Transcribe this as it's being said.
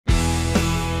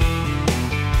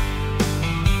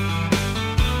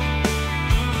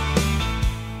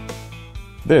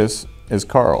This is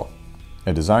Carl,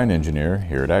 a design engineer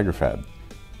here at Agri-Fab.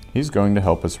 He's going to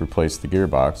help us replace the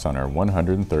gearbox on our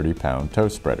 130-pound toe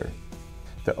spreader.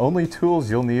 The only tools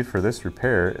you'll need for this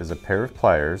repair is a pair of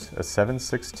pliers, a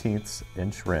 7/16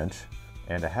 inch wrench,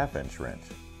 and a 1/2 inch wrench.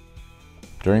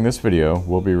 During this video,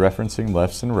 we'll be referencing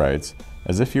lefts and rights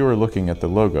as if you were looking at the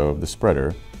logo of the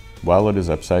spreader while it is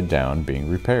upside down being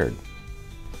repaired.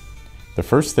 The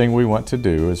first thing we want to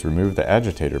do is remove the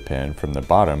agitator pin from the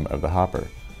bottom of the hopper.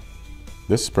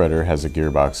 This spreader has a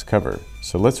gearbox cover,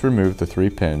 so let's remove the 3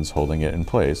 pins holding it in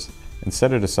place and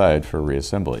set it aside for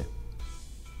reassembly.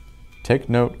 Take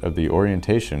note of the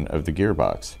orientation of the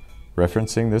gearbox.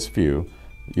 Referencing this view,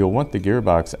 you'll want the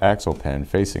gearbox axle pin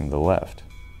facing the left.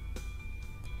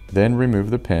 Then remove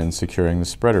the pin securing the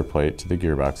spreader plate to the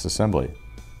gearbox assembly.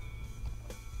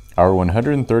 Our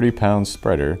 130-pound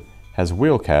spreader has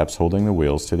wheel caps holding the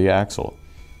wheels to the axle.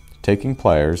 Taking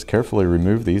pliers, carefully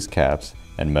remove these caps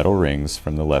and metal rings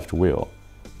from the left wheel.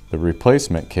 The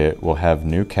replacement kit will have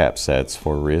new cap sets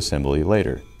for reassembly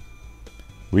later.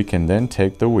 We can then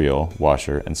take the wheel,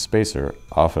 washer, and spacer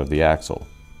off of the axle.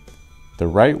 The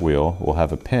right wheel will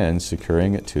have a pin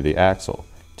securing it to the axle.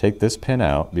 Take this pin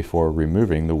out before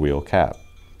removing the wheel cap.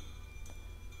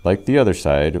 Like the other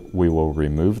side, we will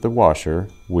remove the washer,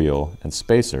 wheel, and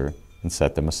spacer and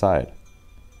set them aside.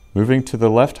 Moving to the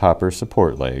left hopper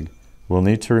support leg, we'll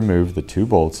need to remove the 2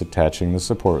 bolts attaching the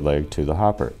support leg to the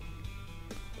hopper.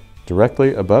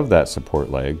 Directly above that support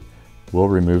leg, we'll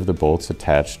remove the bolts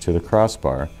attached to the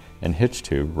crossbar and hitch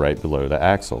tube right below the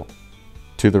axle.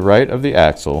 To the right of the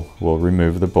axle, we'll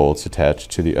remove the bolts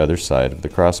attached to the other side of the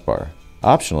crossbar.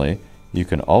 Optionally, you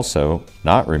can also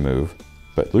not remove,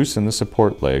 but loosen the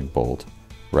support leg bolt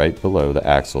right below the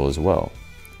axle as well.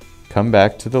 Come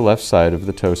back to the left side of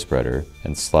the toe spreader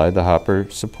and slide the hopper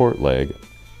support leg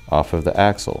off of the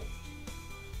axle.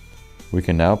 We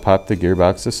can now pop the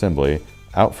gearbox assembly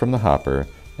out from the hopper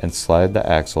and slide the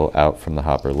axle out from the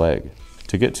hopper leg.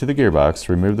 To get to the gearbox,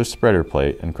 remove the spreader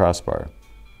plate and crossbar.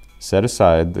 Set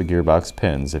aside the gearbox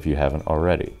pins if you haven't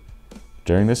already.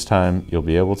 During this time, you'll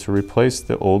be able to replace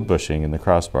the old bushing in the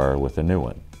crossbar with a new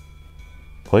one.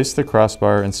 Place the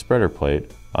crossbar and spreader plate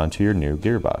onto your new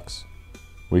gearbox.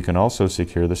 We can also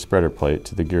secure the spreader plate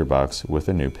to the gearbox with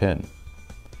a new pin.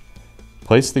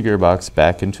 Place the gearbox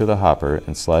back into the hopper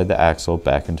and slide the axle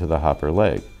back into the hopper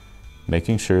leg,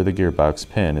 making sure the gearbox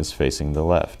pin is facing the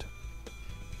left.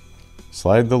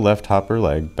 Slide the left hopper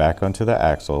leg back onto the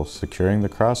axle, securing the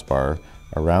crossbar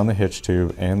around the hitch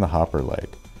tube and the hopper leg.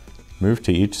 Move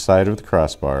to each side of the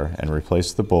crossbar and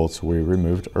replace the bolts we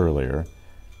removed earlier,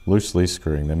 loosely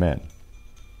screwing them in.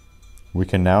 We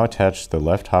can now attach the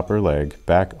left hopper leg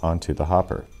back onto the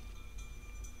hopper.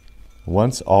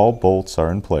 Once all bolts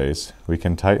are in place, we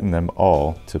can tighten them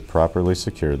all to properly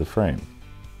secure the frame.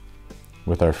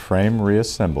 With our frame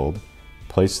reassembled,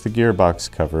 place the gearbox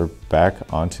cover back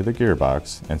onto the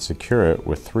gearbox and secure it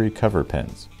with 3 cover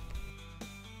pins.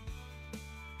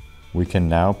 We can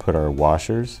now put our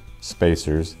washers,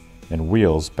 spacers, and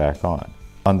wheels back on.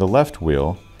 On the left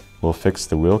wheel, we'll fix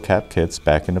the wheel cap kits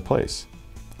back into place.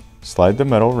 Slide the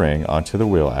metal ring onto the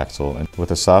wheel axle and with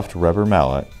a soft rubber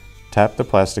mallet, tap the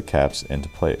plastic caps into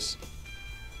place.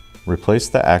 Replace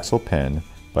the axle pin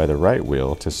by the right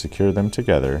wheel to secure them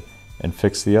together and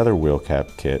fix the other wheel cap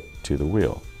kit to the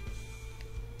wheel.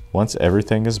 Once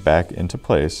everything is back into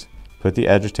place, put the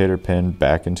agitator pin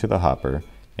back into the hopper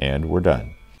and we're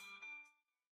done.